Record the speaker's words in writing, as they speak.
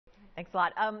Thanks a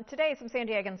lot. Today, some San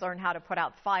Diegans learned how to put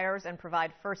out fires and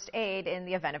provide first aid in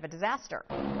the event of a disaster.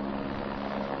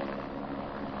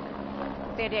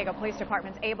 San Diego Police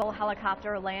Department's Able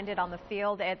helicopter landed on the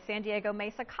field at San Diego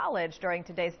Mesa College during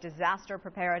today's disaster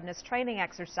preparedness training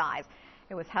exercise.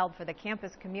 It was held for the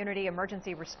campus community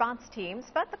emergency response teams,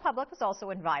 but the public was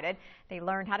also invited. They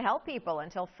learned how to help people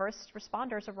until first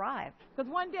responders arrive.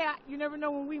 Because one day, you never know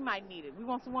when we might need it. We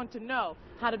want someone to know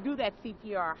how to do that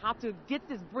CPR, how to get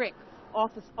this brick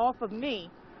off of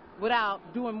me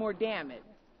without doing more damage.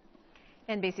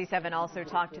 NBC7 also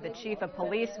talked to the chief of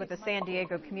police with the San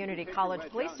Diego Community College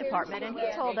Police Department, and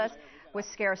he told us with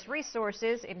scarce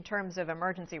resources in terms of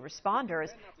emergency responders,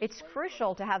 it's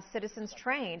crucial to have citizens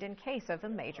trained in case of a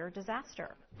major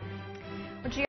disaster.